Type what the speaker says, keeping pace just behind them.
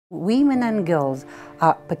Women and girls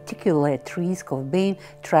are particularly at risk of being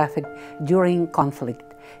trafficked during conflict,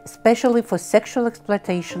 especially for sexual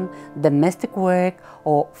exploitation, domestic work,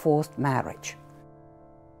 or forced marriage.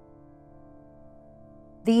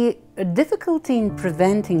 The difficulty in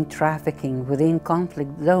preventing trafficking within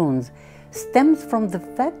conflict zones stems from the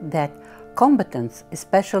fact that combatants,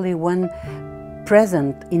 especially when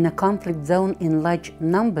present in a conflict zone in large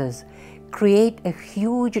numbers, create a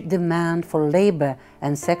huge demand for labor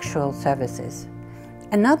and sexual services.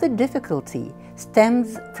 Another difficulty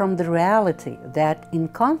stems from the reality that in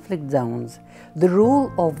conflict zones, the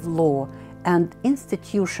rule of law and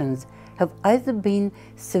institutions have either been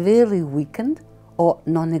severely weakened or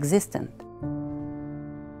non-existent.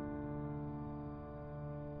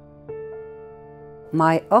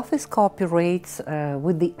 My office cooperates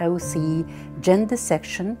with the OSCE gender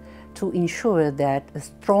section to ensure that a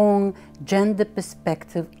strong gender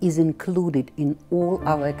perspective is included in all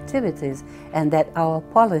our activities and that our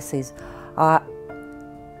policies are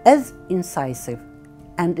as incisive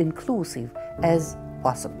and inclusive as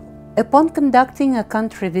possible. Upon conducting a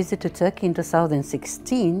country visit to Turkey in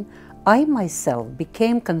 2016, I myself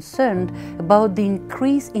became concerned about the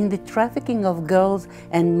increase in the trafficking of girls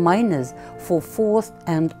and minors for forced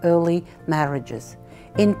and early marriages.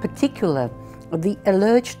 In particular, the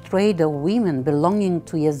alleged trade of women belonging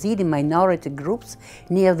to Yazidi minority groups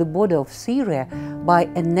near the border of Syria by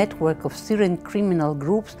a network of Syrian criminal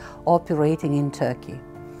groups operating in Turkey.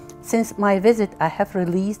 Since my visit, I have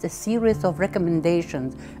released a series of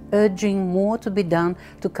recommendations urging more to be done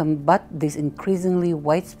to combat this increasingly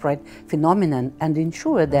widespread phenomenon and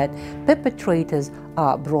ensure that perpetrators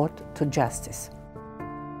are brought to justice.